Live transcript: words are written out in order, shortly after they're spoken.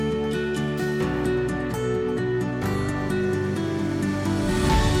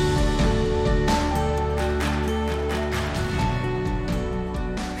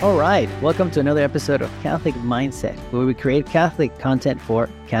All right, welcome to another episode of Catholic Mindset, where we create Catholic content for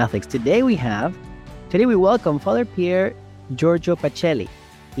Catholics. Today we welcome Father Pier Giorgio Pacelli.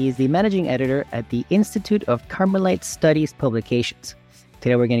 He is the managing editor at the Institute of Carmelite Studies Publications.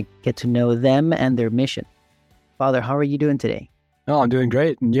 Today we're going to get to know them and their mission. Father, how are you doing today? Oh, I'm doing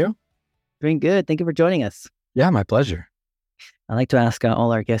great. And you? Doing good. Thank you for joining us. Yeah, my pleasure. I'd like to ask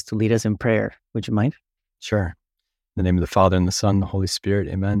all our guests to lead us in prayer. Would you mind? Sure. In the name of the Father, and the Son, and the Holy Spirit.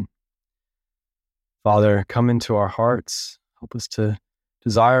 Amen. Father, come into our hearts. Help us to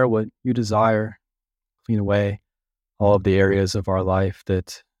desire what you desire. Clean away all of the areas of our life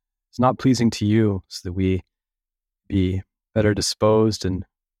that is not pleasing to you, so that we be better disposed and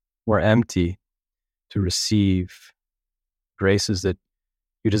more empty to receive graces that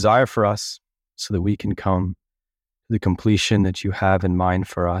you desire for us, so that we can come to the completion that you have in mind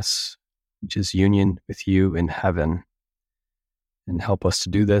for us, which is union with you in heaven. And help us to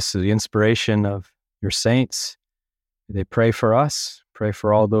do this through the inspiration of your saints. They pray for us, pray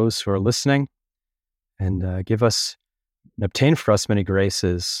for all those who are listening, and give us and obtain for us many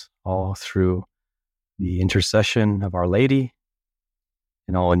graces, all through the intercession of Our Lady,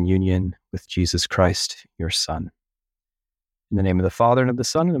 and all in union with Jesus Christ, your Son. In the name of the Father, and of the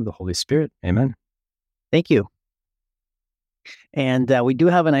Son, and of the Holy Spirit. Amen. Thank you. And we do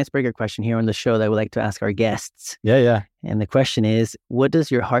have an icebreaker question here on the show that we'd like to ask our guests. Yeah. And the question is, what does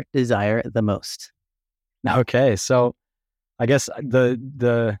your heart desire the most? Okay, so I guess it's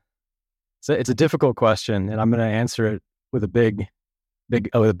a difficult question, and I'm going to answer it with a big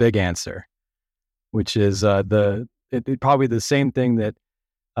answer, which is probably the same thing that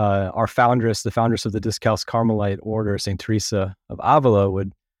the foundress of the Discalced Carmelite Order, Saint Teresa of Avila,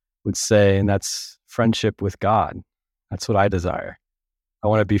 would say, and that's friendship with God. That's what I desire. I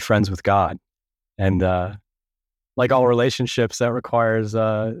want to be friends with God. And like all relationships, that requires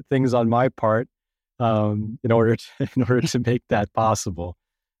things on my part in order to make that possible.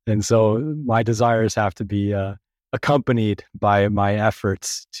 And so my desires have to be accompanied by my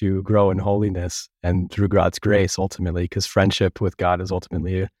efforts to grow in holiness and through God's grace, ultimately, because friendship with God is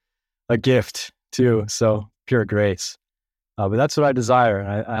ultimately a gift too. So pure grace. But that's what I desire.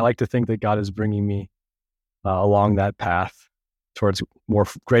 And I like to think that God is bringing me along that path towards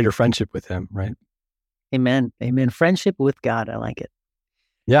greater friendship with him, right? Amen. Friendship with God. I like it.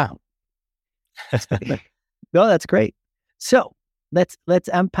 Yeah. No, that's great. So let's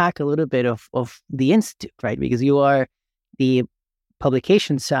unpack a little bit of the Institute, right? Because you are the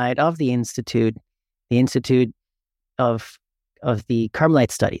publication side of the Institute of the Carmelite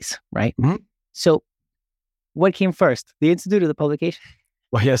Studies, right? Mm-hmm. So what came first, the Institute or the publication?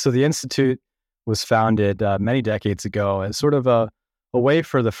 Well, yeah, so the Institute was founded many decades ago as sort of a way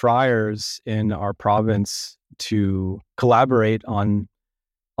for the friars in our province to collaborate on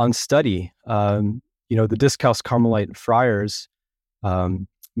study. The Discalced Carmelite friars,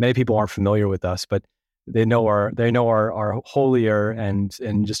 many people aren't familiar with us, but they know our holier and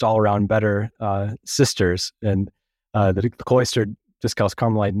just all around better sisters, and the cloistered Discalced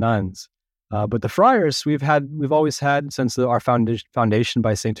Carmelite nuns. But the friars, we've always had, since our foundation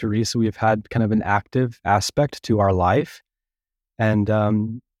by Saint Teresa, we've had kind of an active aspect to our life. And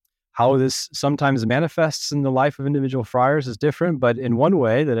how this sometimes manifests in the life of individual friars is different. But in one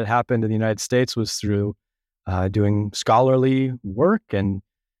way that it happened in the United States was through doing scholarly work and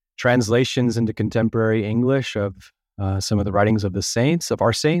translations into contemporary English of some of the writings of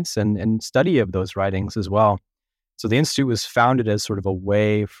our saints, and study of those writings as well. So the Institute was founded as sort of a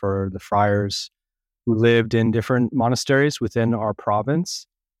way for the friars who lived in different monasteries within our province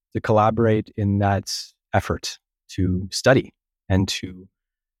to collaborate in that effort to study and to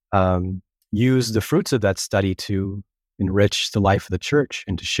use the fruits of that study to enrich the life of the Church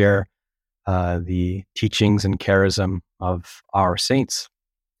and to share the teachings and charism of our saints.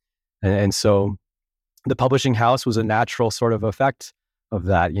 And so the publishing house was a natural sort of effect of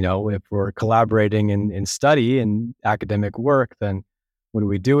that. If we're collaborating in study and academic work, then what do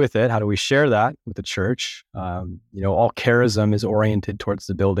we do with it? How do we share that with the Church? All charism is oriented towards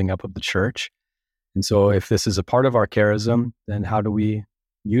the building up of the Church. And so if this is a part of our charism, then how do we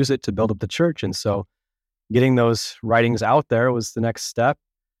use it to build up the Church? And so getting those writings out there was the next step.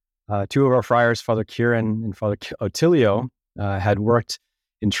 Two of our friars, Father Kieran and Father Otilio, had worked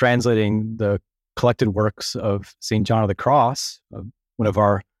in translating the collected works of St. John of the Cross, one of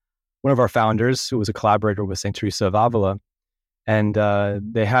our founders, who was a collaborator with St. Teresa of Avila. And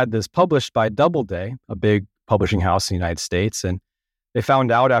they had this published by Doubleday, a big publishing house in the United States. And they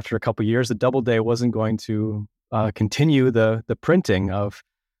found out after a couple of years that Doubleday wasn't going to continue the printing of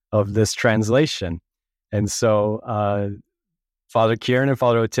this translation. And so Father Kieran and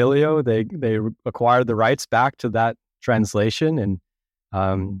Father Otilio, they acquired the rights back to that translation and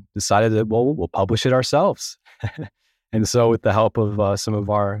decided that, well, we'll publish it ourselves. And so with the help of some of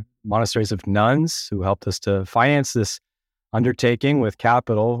our monasteries of nuns who helped us to finance this undertaking with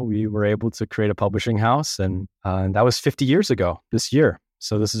capital, we were able to create a publishing house. And that was 50 years ago this year.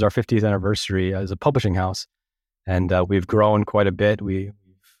 So this is our 50th anniversary as a publishing house. And we've grown quite a bit. We've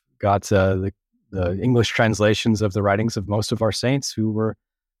got the English translations of the writings of most of our saints who were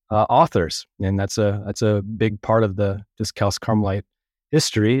authors. And that's a big part of the Discalced Carmelite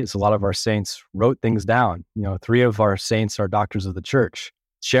history is a lot of our saints wrote things down. 3 of our saints are doctors of the church.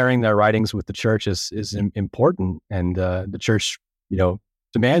 Sharing their writings with the church is important. And the church,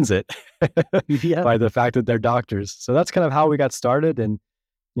 demands it by the fact that they're doctors. So that's kind of how we got started. And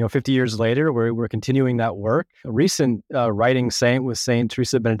 50 years later, we're continuing that work. A recent writing saint was Saint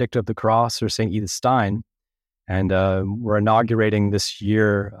Teresa Benedicta of the Cross or Saint Edith Stein. And we're inaugurating this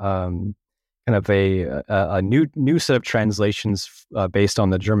year kind of a new set of translations based on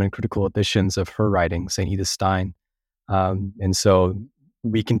the German critical editions of her writing, Saint Edith Stein. And so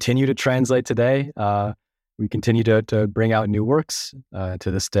we continue to translate today. We continue to bring out new works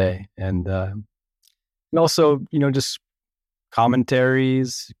to this day. And also, just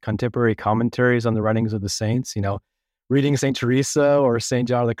contemporary commentaries on the writings of the saints, reading St. Teresa or St.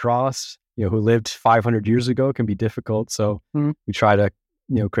 John of the Cross, who lived 500 years ago can be difficult. So we try to,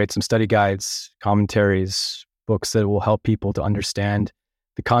 create some study guides, commentaries, books that will help people to understand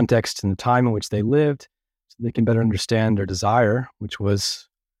the context and the time in which they lived so they can better understand their desire, which was,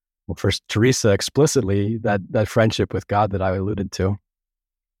 well, for Teresa explicitly, that friendship with God that I alluded to.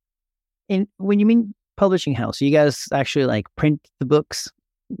 And when you mean publishing house, you guys actually print the books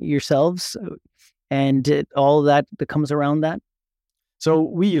yourselves and all that comes around that? So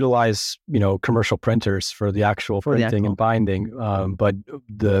we utilize, commercial printers for the actual printing and binding, but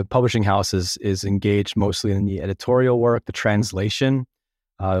the publishing house is engaged mostly in the editorial work, the translation,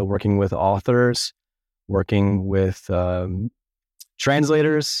 working with authors, working with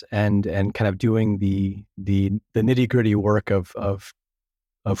translators, and kind of doing the nitty-gritty work of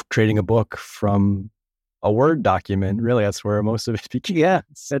creating a book from a Word document. Really, that's where most of it begins. Yeah,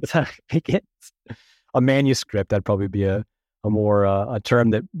 that's how it begins. A manuscript, that'd probably be a more a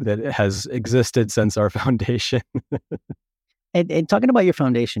term that has existed since our foundation. And talking about your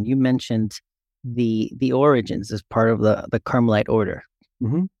foundation, you mentioned the origins as part of the Carmelite order,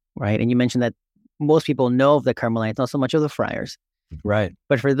 right? And you mentioned that most people know of the Carmelites, not so much of the friars. Right.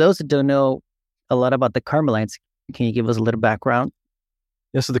 But for those that don't know a lot about the Carmelites, can you give us a little background?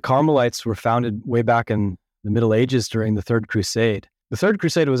 Yeah, so the Carmelites were founded way back in the Middle Ages during the Third Crusade. The Third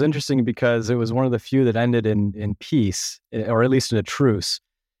Crusade was interesting because it was one of the few that ended in peace, or at least in a truce.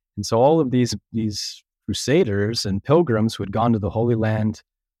 And so all of these crusaders and pilgrims who had gone to the Holy Land,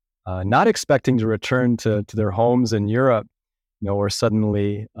 not expecting to return to their homes in Europe, were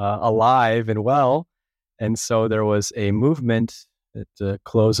suddenly alive and well. And so there was a movement at the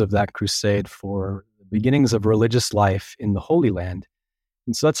close of that crusade for the beginnings of religious life in the Holy Land.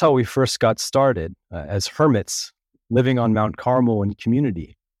 And so that's how we first got started as hermits living on Mount Carmel in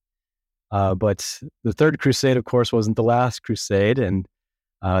community. But the Third Crusade, of course, wasn't the last crusade, and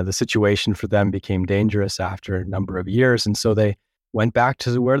the situation for them became dangerous after a number of years. And so they went back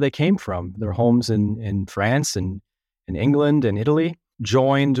to where they came from, their homes in France and in England and Italy,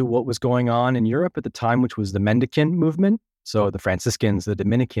 joined what was going on in Europe at the time, which was the Mendicant movement. So the Franciscans, the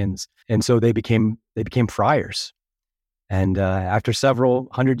Dominicans. And so they became friars. And after several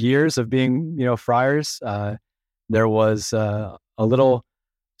hundred years of being, friars, there was a little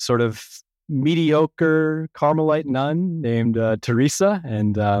sort of mediocre Carmelite nun named Teresa,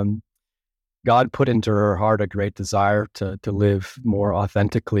 and God put into her heart a great desire to live more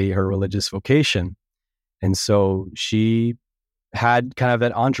authentically her religious vocation. And so she had kind of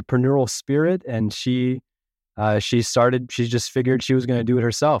that entrepreneurial spirit, and she just figured she was going to do it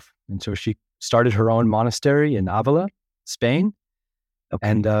herself. And so she started her own monastery in Avila, Spain. Okay.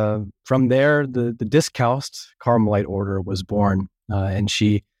 And from there, the Discalced Carmelite order was born, and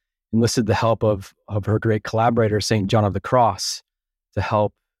she enlisted the help of her great collaborator, St. John of the Cross, to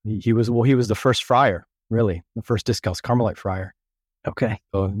help. He was the first friar, really, the first Discalced Carmelite friar. Okay.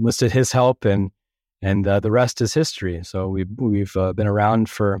 So enlisted his help, and the rest is history. So we've been around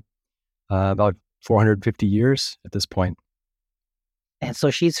for about 450 years at this point. And so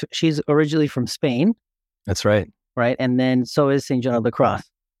she's originally from Spain. That's right. Right. And then so is St. John of the Cross.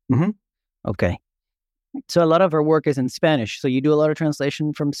 Mm-hmm. Okay. So a lot of her work is in Spanish. So you do a lot of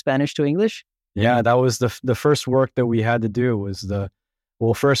translation from Spanish to English? Yeah, that was the first work that we had to do was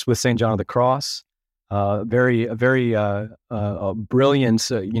first with St. John of the Cross. very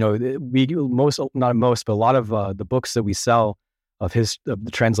brilliant. We most not most, but a lot of the books that we sell of the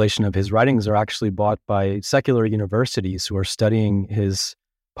translation of his writings are actually bought by secular universities who are studying his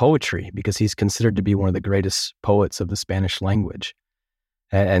poetry because he's considered to be one of the greatest poets of the Spanish language.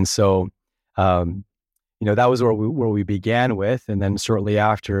 And so, that was where we began with, and then shortly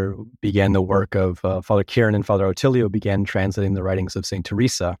after began the work of Father Kieran and Father Otilio began translating the writings of Saint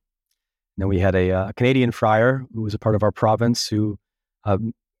Teresa. And then we had a Canadian friar who was a part of our province who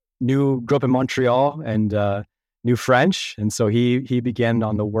grew up in Montreal and knew French, and so he began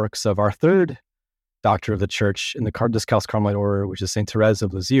on the works of our third doctor of the Church in the Discalced Carmelite order, which is Saint Therese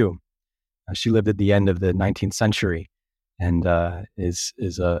of Lisieux. She lived at the end of the 19th century. And is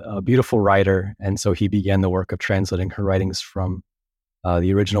a beautiful writer. And so he began the work of translating her writings from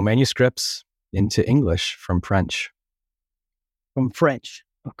the original manuscripts into English from French. From French.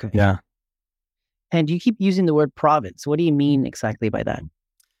 Okay. Yeah. And you keep using the word province. What do you mean exactly by that?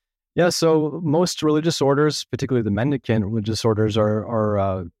 Yeah. So most religious orders, particularly the mendicant religious orders,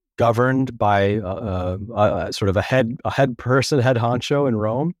 are governed by sort of a head person, head honcho in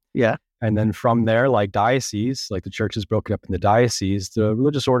Rome. Yeah. And then from there, like dioceses, like the church is broken up into dioceses, the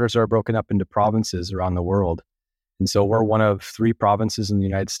religious orders are broken up into provinces around the world. And so we're one of 3 provinces in the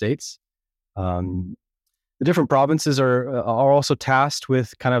United States. The different provinces are also tasked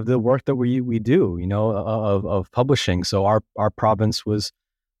with kind of the work that we do, of publishing. So our province was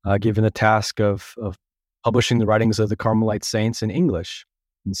given the task of publishing the writings of the Carmelite saints in English.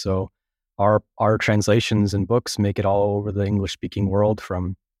 And so our translations and books make it all over the English-speaking world,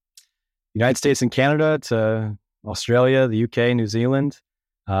 from United States and Canada to Australia, the UK, New Zealand,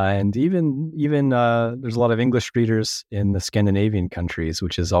 and even there's a lot of English readers in the Scandinavian countries,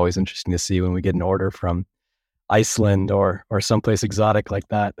 which is always interesting to see when we get an order from Iceland or someplace exotic like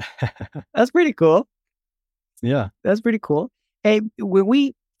that. That's pretty cool. Yeah, that's pretty cool. Hey, when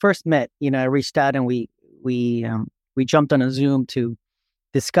we first met, I reached out and we jumped on a Zoom to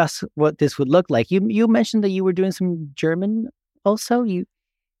discuss what this would look like. You mentioned that you were doing some German also.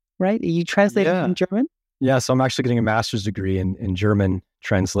 Right? You translated from German? Yeah, so I'm actually getting a master's degree in German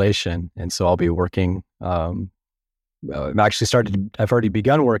translation. And so I'll be working, I've already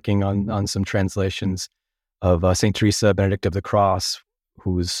begun working on some translations of St. Teresa Benedict of the Cross,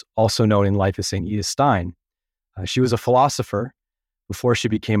 who's also known in life as St. Edith Stein. She was a philosopher before she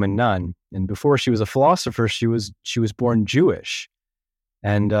became a nun. And before she was a philosopher, she was born Jewish.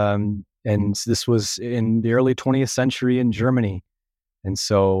 And this was in the early 20th century in Germany. And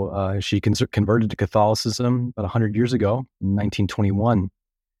so she converted to Catholicism about 100 years ago, in 1921,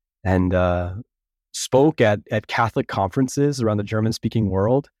 and spoke at Catholic conferences around the German-speaking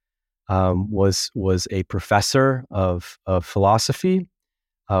world. Was a professor of philosophy.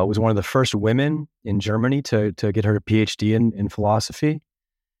 Was one of the first women in Germany to get her PhD in philosophy.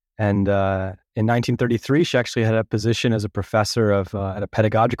 And in 1933, she actually had a position as a professor at a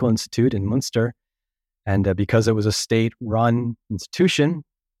pedagogical institute in Münster. And because it was a state-run institution,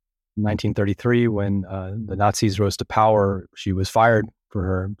 in 1933, when the Nazis rose to power, she was fired for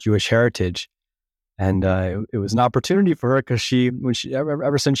her Jewish heritage. And it was an opportunity for her because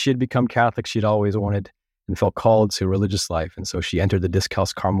ever since she had become Catholic, she'd always wanted and felt called to religious life. And so she entered the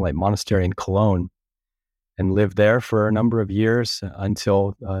Discalced Carmelite Monastery in Cologne and lived there for a number of years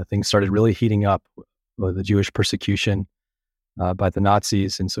until things started really heating up with the Jewish persecution by the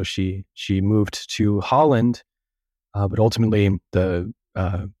Nazis. And so she moved to Holland, but ultimately the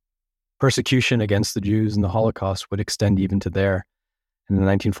persecution against the Jews in the Holocaust would extend even to there. And in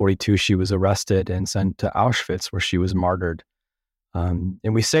 1942, she was arrested and sent to Auschwitz, where she was martyred. And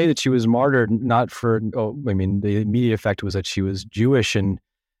we say that she was martyred not the immediate effect was that she was Jewish in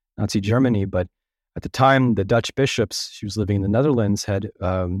Nazi Germany, but at the time, the Dutch bishops, she was living in the Netherlands, had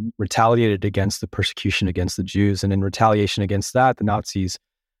retaliated against the persecution against the Jews. And in retaliation against that, the Nazis,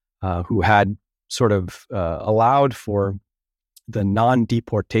 who had sort of allowed for the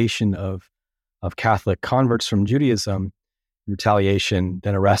non-deportation of Catholic converts from Judaism, retaliation,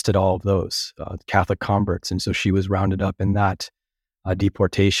 then arrested all of those Catholic converts. And so she was rounded up in that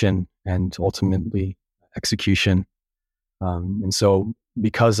deportation and ultimately execution. And so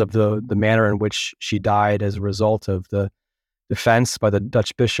because of the manner in which she died as a result of the defense by the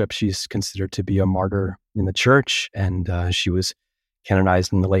Dutch bishop, she's considered to be a martyr in the church. And she was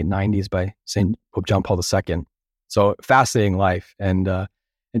canonized in the late 90s by St. Pope John Paul II. So fascinating life. And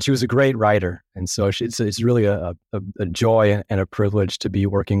she was a great writer. And so it's really a joy and a privilege to be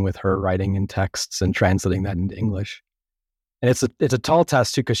working with her, writing in texts and translating that into English. And it's a tall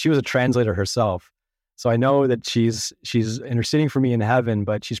task too, because she was a translator herself. So I know that she's interceding for me in heaven,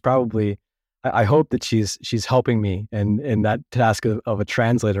 but she's probably I hope that she's helping me in that task of a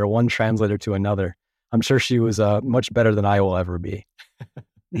translator, one translator to another. I'm sure she was much better than I will ever be.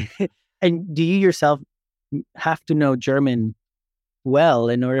 And do you yourself have to know German well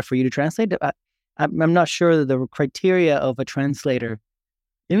in order for you to translate? I'm not sure the criteria of a translator.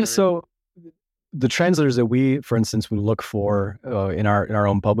 So the translators that we, for instance, would look for in our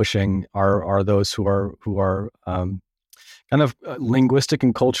own publishing are those who are kind of linguistic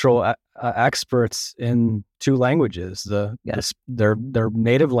and cultural experts in two languages. Their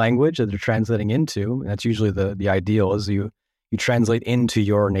native language that they're translating into. That's usually the ideal, is you translate into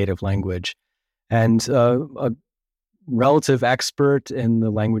your native language, and a relative expert in the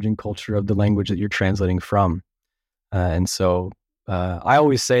language and culture of the language that you're translating from. And so I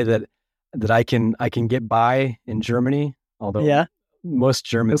always say that I can get by in Germany, although most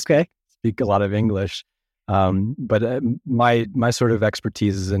Germans speak a lot of English. But my sort of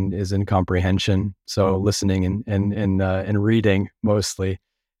expertise is in comprehension. So listening and reading mostly.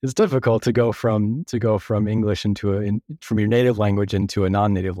 It's difficult to go from English from your native language into a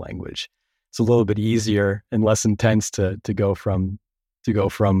non-native language. It's a little bit easier and less intense to go from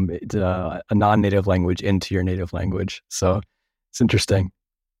a non-native language into your native language. So it's interesting.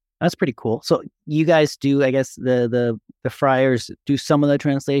 That's pretty cool. So you guys do, I guess, the friars do some of the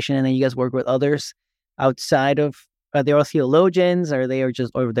translation, and then you guys work with others outside of. Are they all theologians? Or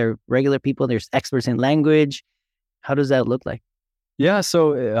they're regular people? There's experts in language. How does that look like? Yeah,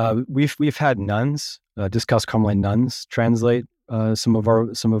 so we've had nuns, Discalced Carmelite nuns, translate some of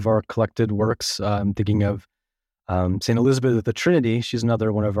our collected works. I'm thinking of Saint Elizabeth of the Trinity. She's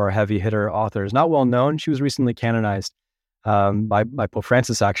another one of our heavy hitter authors. Not well known. She was recently canonized by Pope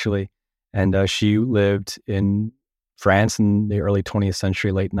Francis, actually, and she lived in France in the early 20th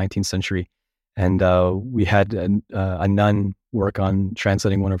century, late 19th century, and we had a nun work on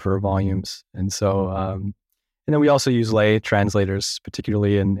translating one of her volumes, and so. And then we also use lay translators,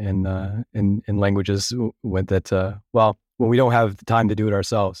 particularly in languages when we don't have the time to do it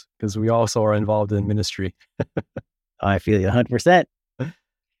ourselves, because we also are involved in ministry. I feel you 100%.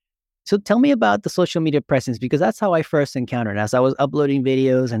 So tell me about the social media presence, because that's how I first encountered. As I was uploading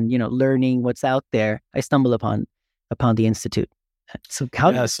videos and learning what's out there, I stumbled upon the Institute. So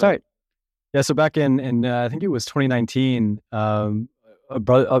how did it start? So back in I think it was 2019.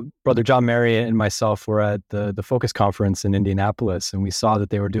 Brother John Mary and myself were at the Focus Conference in Indianapolis, and we saw that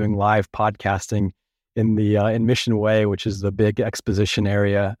they were doing live podcasting in the in Mission Way, which is the big exhibition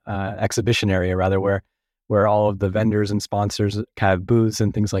area, where all of the vendors and sponsors have booths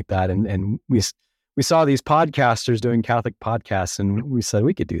and things like that. And we saw these podcasters doing Catholic podcasts, and we said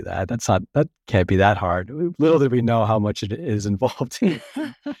we could do that. That can't be that hard. Little did we know how much it is involved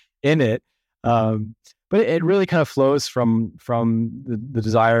in it. But it really kind of flows from the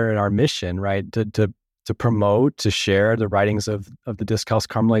desire and our mission, right? To promote, to share the writings of the Discalced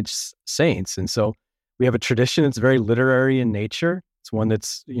Carmelite saints. And so we have a tradition that's very literary in nature. It's one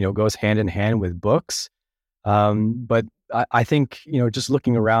that's, goes hand in hand with books. But I think, just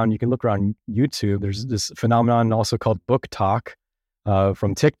looking around, you can look around YouTube, there's this phenomenon also called book talk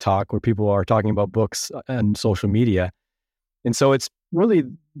from TikTok, where people are talking about books and social media. And so it's really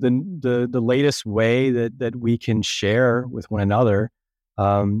the latest way that we can share with one another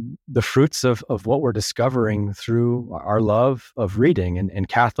the fruits of what we're discovering through our love of reading. And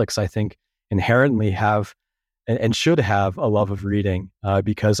Catholics, I think, inherently have and should have a love of reading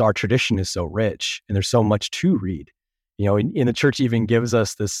because our tradition is so rich and there's so much to read. In the church even gives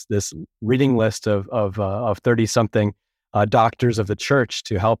us this reading list of 30-something doctors of the church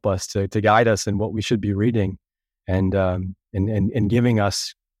to help us, to guide us in what we should be reading. And giving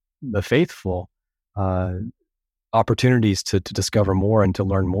us the faithful opportunities to discover more and to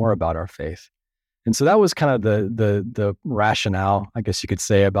learn more about our faith. And so that was kind of the rationale, I guess you could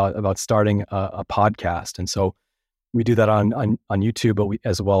say, about starting a podcast. And so we do that on YouTube, but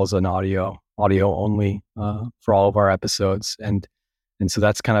as well as an audio only for all of our episodes. And so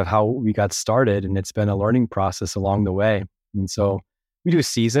that's kind of how we got started. And it's been a learning process along the way. And so we do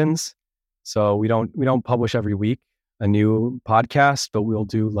seasons. So we don't publish every week a new podcast, but we'll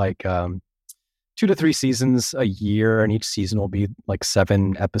do like 2 to 3 seasons a year, and each season will be like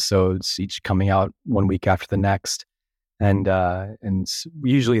 7 episodes, each coming out 1 week after the next. And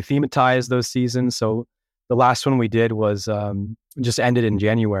we usually thematize those seasons. So the last one we did was just ended in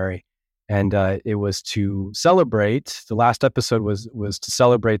January, and it was to celebrate. The last episode was to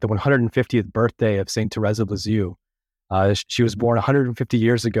celebrate the 150th birthday of Saint Therese of Lisieux. She was born 150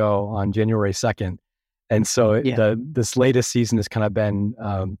 years ago on January 2nd. And so this latest season has kind of been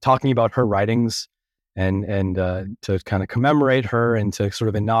talking about her writings and to kind of commemorate her and to sort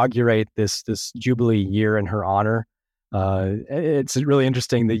of inaugurate this Jubilee year in her honor. It's really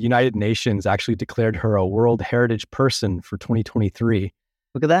interesting. The United Nations actually declared her a World Heritage Person for 2023.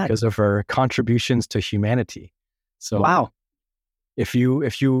 Look at that. Because of her contributions to humanity. So wow. If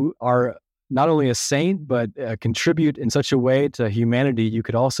you are not only a saint, but contribute in such a way to humanity, you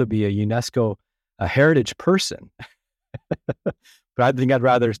could also be a UNESCO heritage person. But I think I'd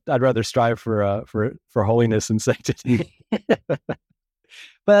rather strive for holiness and sanctity. But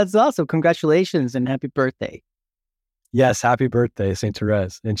that's awesome. Congratulations and happy birthday. Yes, happy birthday, Saint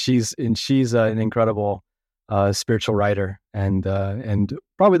Therese. And she's an incredible spiritual writer and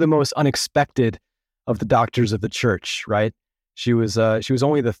probably the most unexpected of the doctors of the church. Right? She was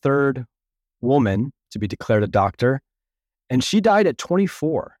only the third woman to be declared a doctor, and she died at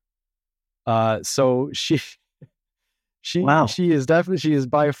 24. So Wow. she is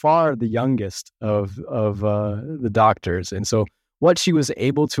by far the youngest of the doctors, and so what she was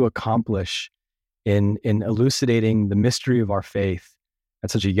able to accomplish in elucidating the mystery of our faith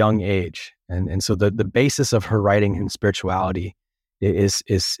at such a young age, and so the basis of her writing in spirituality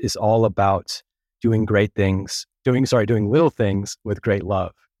is all about doing little things with great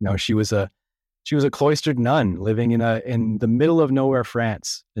love. You know, she was a cloistered nun living in the middle of nowhere,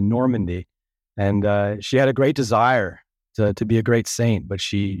 France, in Normandy, and she had a great desire to be a great saint, but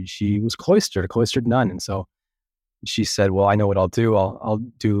she was a cloistered nun, and so she said, "Well, I know what I'll do. I'll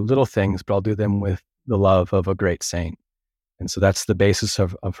do little things, but I'll do them with the love of a great saint." And so that's the basis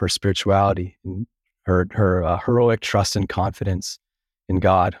of her spirituality, and her heroic trust and confidence in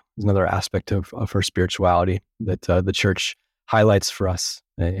God is another aspect of her spirituality that the church highlights for us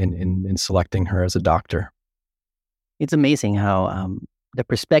in selecting her as a doctor. It's amazing how the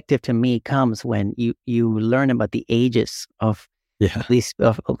perspective to me comes when you learn about the ages of these,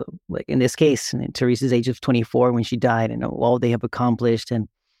 like in this case, Teresa's age of 24 when she died, and all they have accomplished, and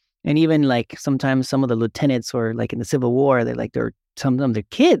even like sometimes some of the lieutenants, or like in the Civil War, some of them they're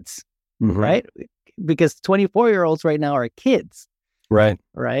kids, right? Because 24-year-olds right now are kids, right?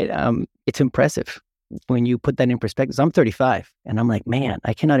 It's impressive when you put that in perspective. So I'm 35, and I'm like, man,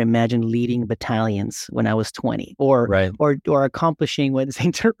 I cannot imagine leading battalions when I was 20, or accomplishing what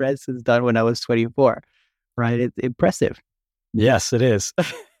Saint Therese has done when I was 24. Right? It's impressive. Yes, it is.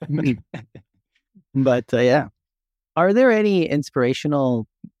 But yeah, are there any inspirational,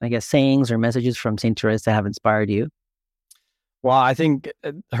 I guess, sayings or messages from Saint Therese that have inspired you? Well, I think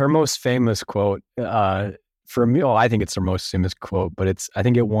her most famous quote, for me, I think it's her most famous quote, but I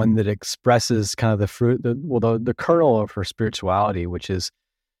think one that expresses kind of the kernel of her spirituality, which is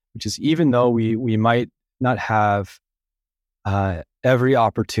even though we might not have every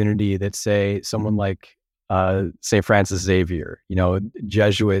opportunity that, say, someone like St. Francis Xavier,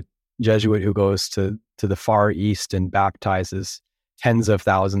 Jesuit who goes to the Far East and baptizes tens of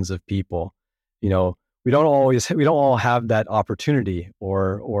thousands of people, we don't all have that opportunity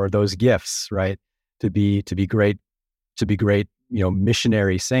or those gifts, right? To be great,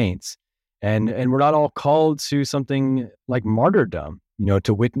 missionary saints, and we're not all called to something like martyrdom,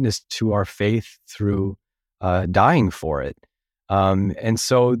 to witness to our faith through dying for it. And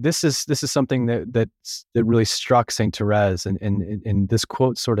so this is something that really struck Saint Therese, and this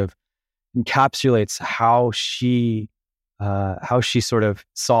quote sort of encapsulates how she sort of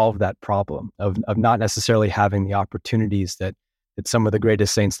solved that problem of not necessarily having the opportunities that some of the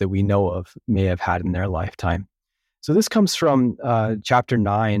greatest saints that we know of may have had in their lifetime. So this comes from chapter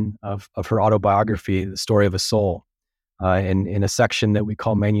 9 of her autobiography, The Story of a Soul, in a section that we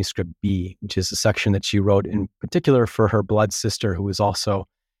call Manuscript B, which is a section that she wrote in particular for her blood sister, who was also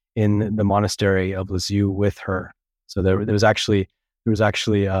in the monastery of Lisieux with her. So there was actually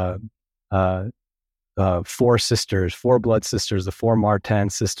four blood sisters, the four Martin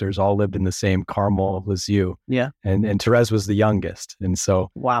sisters, all lived in the same Carmel of Lisieux. Yeah. And Therese was the youngest. And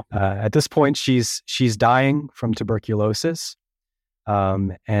so wow. At this point, she's dying from tuberculosis.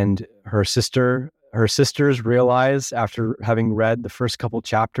 And her sisters realize, after having read the first couple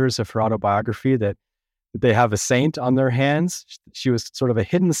chapters of her autobiography, that they have a saint on their hands. She was sort of a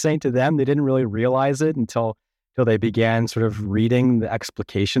hidden saint to them. They didn't really realize it until they began sort of reading the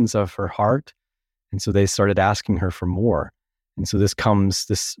explications of her heart. And so they started asking her for more. And so this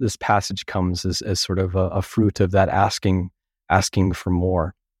passage comes as sort of a fruit of that asking for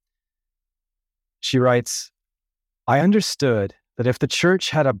more. She writes, "I understood that if the church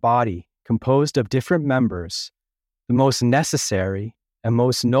had a body composed of different members, the most necessary and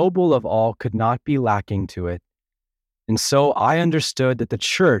most noble of all could not be lacking to it. And so I understood that the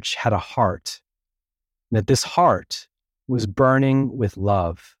church had a heart, and that this heart was burning with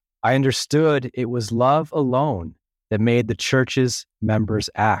love. I understood it was love alone that made the church's members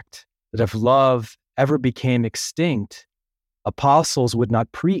act. That if love ever became extinct, apostles would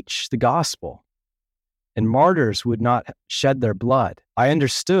not preach the gospel, and martyrs would not shed their blood. I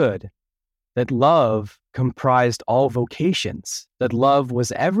understood that love comprised all vocations, that love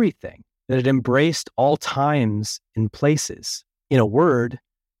was everything, that it embraced all times and places. In a word,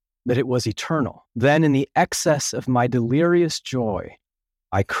 that it was eternal. Then in the excess of my delirious joy,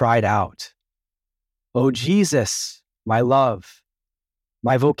 I cried out, "O Jesus, my love,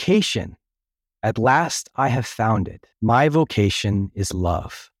 my vocation, at last I have found it. My vocation is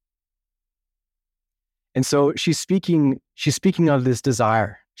love." And so she's speaking of this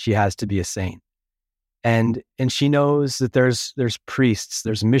desire she has to be a saint. And she knows that there's priests,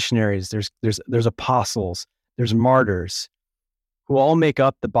 there's missionaries, there's apostles, there's martyrs who all make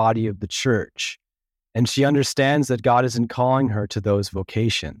up the body of the church. And she understands that God isn't calling her to those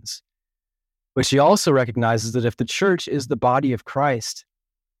vocations. But she also recognizes that if the church is the body of Christ,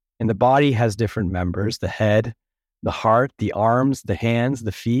 and the body has different members, the head, the heart, the arms, the hands,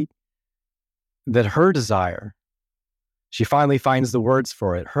 the feet, that her desire, she finally finds the words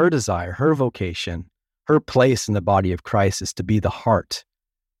for it, her desire, her vocation, her place in the body of Christ is to be the heart,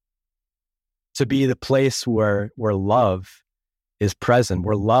 to be the place where love is present,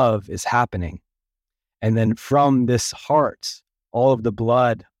 where love is happening. And then from this heart, all of the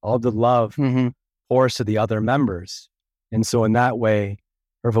blood, all of the love pours to the other members. And so in that way,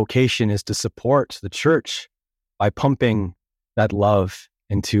 her vocation is to support the church by pumping that love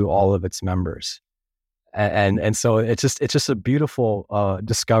into all of its members. And so it's just a beautiful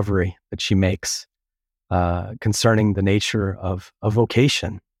discovery that she makes concerning the nature of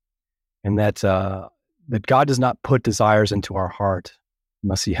vocation, and that God does not put desires into our heart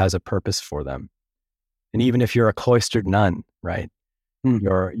unless he has a purpose for them. And even if you're a cloistered nun, right,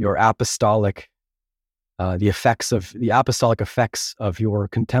 your apostolic, the apostolic effects of your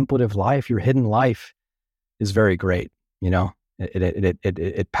contemplative life, your hidden life, is very great.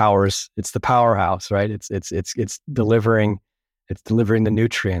 It powers. It's the powerhouse, right? It's delivering the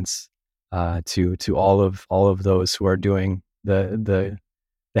nutrients to all of those who are doing the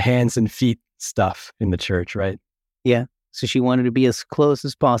hands and feet stuff in the church, right? Yeah. So she wanted to be as close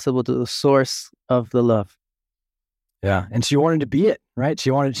as possible to the source of the love. Yeah, and she wanted to be it, right?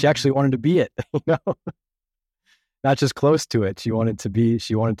 She actually wanted to be it, not just close to it. She wanted to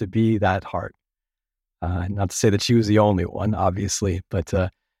be that heart. Not to say that she was the only one, obviously, but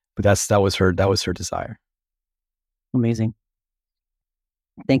that was her desire. Amazing.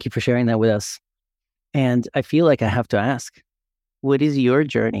 Thank you for sharing that with us. And I feel like I have to ask, what is your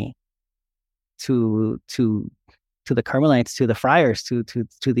journey to the Carmelites, to the friars, to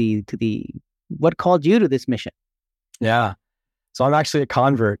the what called you to this mission? Yeah. So I'm actually a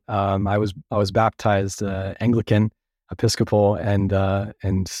convert. I was baptized Anglican, Episcopal, and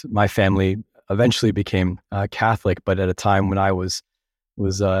my family eventually became Catholic, but at a time when I was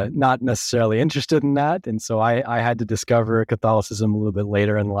not necessarily interested in that, and so I had to discover Catholicism a little bit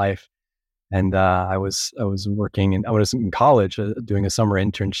later in life. And I was working, and I was in college doing a summer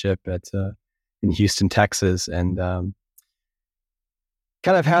internship in Houston, Texas, and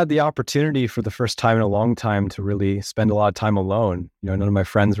kind of had the opportunity for the first time in a long time to really spend a lot of time alone. None of my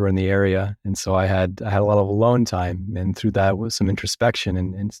friends were in the area, and so I had a lot of alone time, and through that was some introspection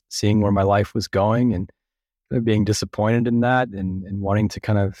and seeing where my life was going, and being disappointed in that, and wanting to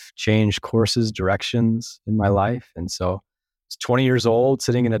kind of change courses, directions in my life. And so I was 20 years old,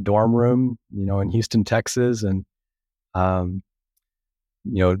 sitting in a dorm room, in Houston, Texas, and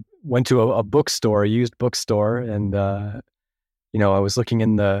went to a bookstore, a used bookstore, and I was looking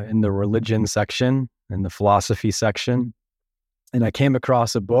in the religion section and the philosophy section, and I came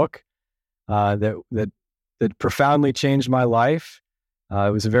across a book that profoundly changed my life.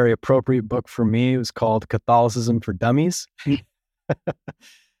 It was a very appropriate book for me. It was called Catholicism for Dummies.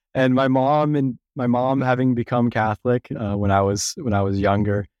 And my mom having become Catholic when I was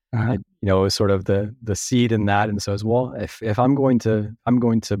younger, it was sort of the seed in that. And so as well, if I'm going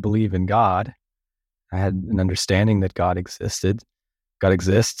to believe in God, I had an understanding that God exists,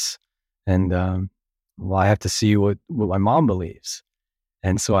 and I have to see what my mom believes.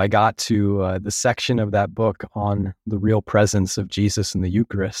 And so I got to the section of that book on the real presence of Jesus in the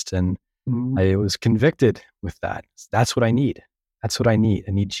Eucharist, and I was convicted with that. That's what I need. I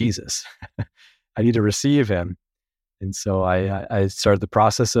need Jesus. I need to receive him. And so I started the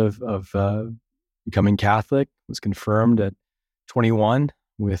process of becoming Catholic, was confirmed at 21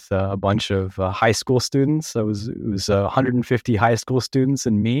 with a bunch of high school students. It was 150 high school students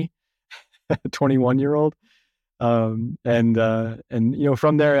and me, a 21-year-old. And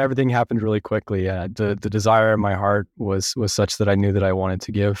from there, everything happened really quickly. The desire in my heart was such that I knew that I wanted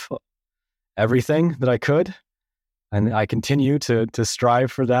to give everything that I could, and I continue to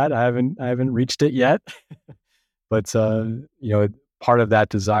strive for that. I haven't reached it yet, but part of that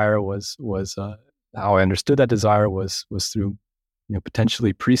desire was how I understood that desire was through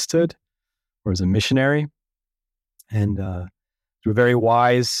potentially priesthood or as a missionary, and through a very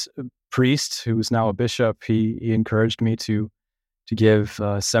wise priest who is now a bishop. He encouraged me to give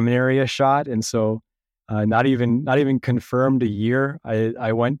seminary a shot, and so not even confirmed a year,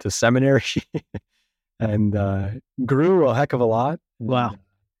 I went to seminary and grew a heck of a lot. Wow.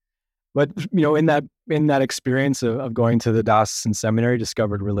 But in that experience of going to the diocesan seminary,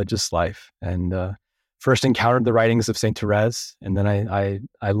 discovered religious life, and first encountered the writings of Saint Therese, and then I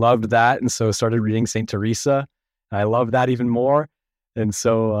loved that, and so started reading Saint Teresa. I loved that even more, and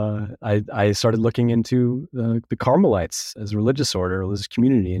so I started looking into the Carmelites as a religious order, religious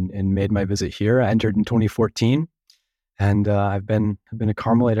community, and made my visit here. I entered in 2014, and I've been a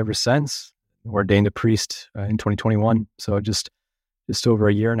Carmelite ever since. Ordained a priest in 2021, so just over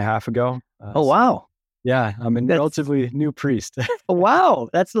a year and a half ago. Oh, wow. Yeah, I'm a relatively new priest. Oh, wow.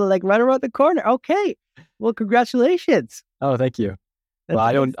 That's like right around the corner. Okay. Well, congratulations. Oh, thank you.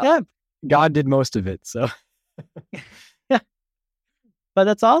 That's God did most of it, so. Yeah. But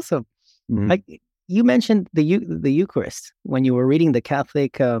that's awesome. Mm-hmm. Like you mentioned the Eucharist when you were reading the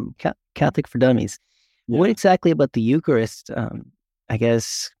Catholic for Dummies. Yeah. What exactly about the Eucharist, I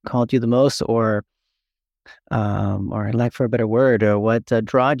guess, called you the most, or lack for a better word, or what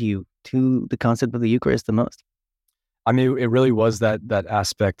drawed you to the concept of the Eucharist the most? I mean, it really was that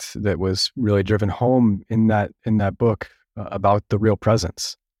aspect that was really driven home in that book about the real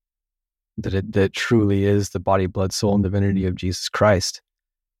presence, that truly is the body, blood, soul, and divinity of Jesus Christ.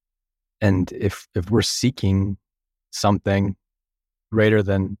 And if we're seeking something greater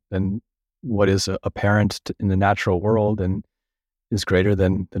than what is apparent in the natural world and is greater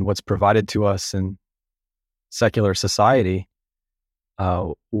than what's provided to us in secular society,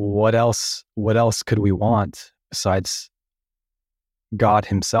 what else could we want besides God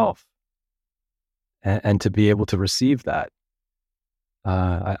Himself? And to be able to receive that,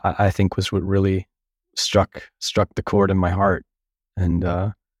 I think was what really struck the chord in my heart, and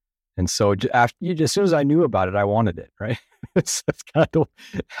so as soon as I knew about it, I wanted it. Right? that's kind of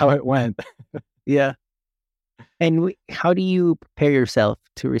how it went. Yeah. And how do you prepare yourself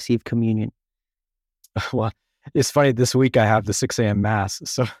to receive communion? Well, it's funny. This week I have the 6 a.m. mass,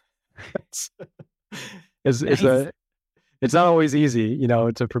 so it's not always easy,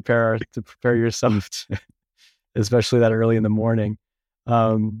 to prepare yourself, especially that early in the morning.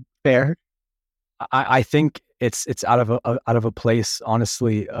 Fair. I think it's out of a place,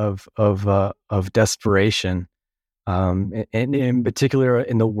 honestly, of desperation, and in particular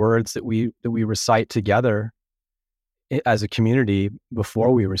in the words that we recite together as a community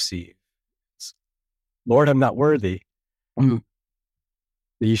before we receive. Lord, I'm not worthy that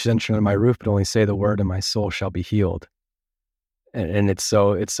you should enter under my roof, but only say the word, and my soul shall be healed. And it's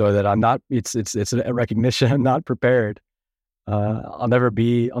so that I'm not. It's a recognition I'm not prepared. I'll never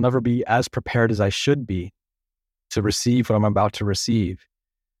be as prepared as I should be to receive what I'm about to receive.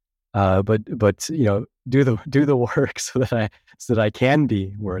 But do the work so that I can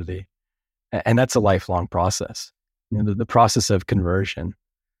be worthy, and that's a lifelong process. The process of conversion.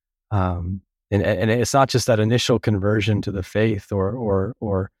 And it's not just that initial conversion to the faith,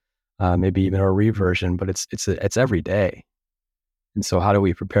 or maybe even a reversion, but it's every day. And so, how do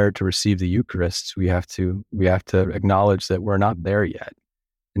we prepare to receive the Eucharist? We have to acknowledge that we're not there yet,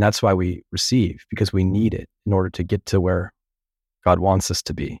 and that's why we receive, because we need it in order to get to where God wants us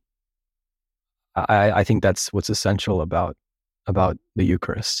to be. I think that's what's essential about the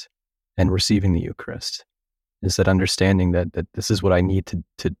Eucharist and receiving the Eucharist, is that understanding that this is what I need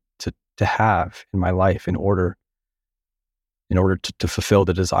to have in my life in order to fulfill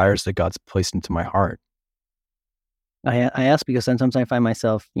the desires that God's placed into my heart. I ask because sometimes I find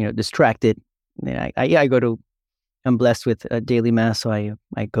myself, distracted. I'm blessed with a daily mass, so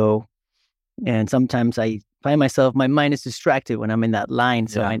I go, and sometimes I find myself, my mind is distracted when I'm in that line.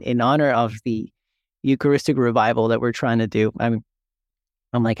 So in honor of the Eucharistic revival that we're trying to do, I'm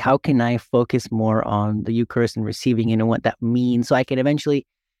like, how can I focus more on the Eucharist and receiving it and what that means, so I can eventually,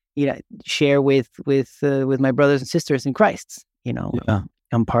 share with my brothers and sisters in Christ.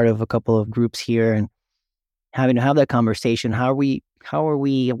 I'm part of a couple of groups here, and having to have that conversation. How are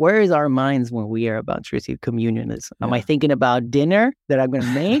we, where is our minds when we are about to receive communion? Am I thinking about dinner that I'm going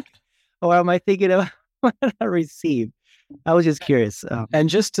to make, or am I thinking about what I receive? I was just curious. And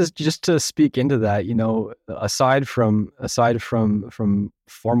just to speak into that, aside from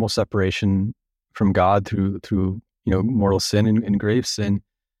formal separation from God through mortal sin and grave sin,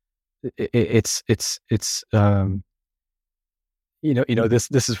 it's this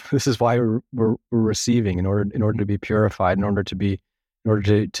is why we're receiving in order to be purified, in order to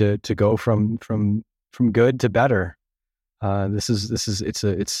go from good to better.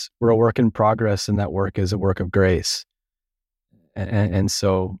 We're a work in progress, and that work is a work of grace. And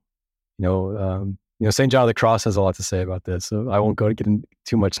so, St. John of the Cross has a lot to say about this, so I won't get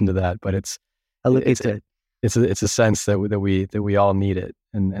too much into that. But it's a sense that we all need it,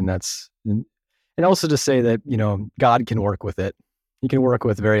 and that's and also to say that God can work with it. He can work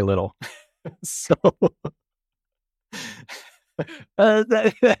with very little. So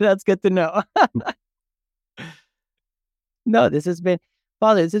that's good to know. No,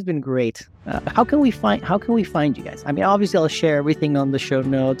 Father, this has been great. How can we find you guys? I mean, obviously I'll share everything on the show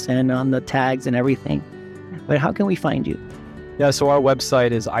notes and on the tags and everything, but how can we find you? Yeah, so our website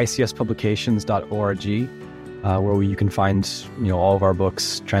is icspublications.org, where you can find all of our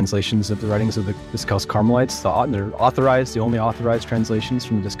books, translations of the writings of the Discalced Carmelites. They're authorized. The only authorized translations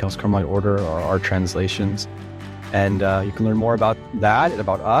from the Discalced Carmelite Order are our translations, and you can learn more about that and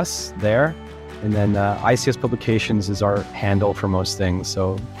about us there. And then ICS Publications is our handle for most things.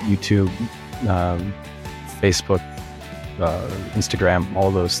 So YouTube, Facebook, Instagram, all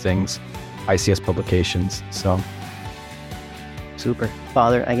those things. ICS Publications. So super.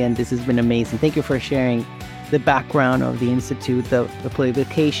 Father, again, this has been amazing. Thank you for sharing the background of the Institute, the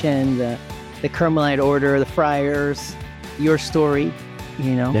publication, the Carmelite Order, the friars, your story,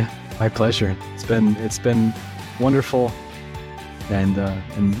 Yeah, my pleasure. It's been wonderful. And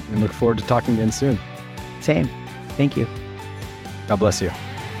look forward to talking again soon. Same. Thank you. God bless you.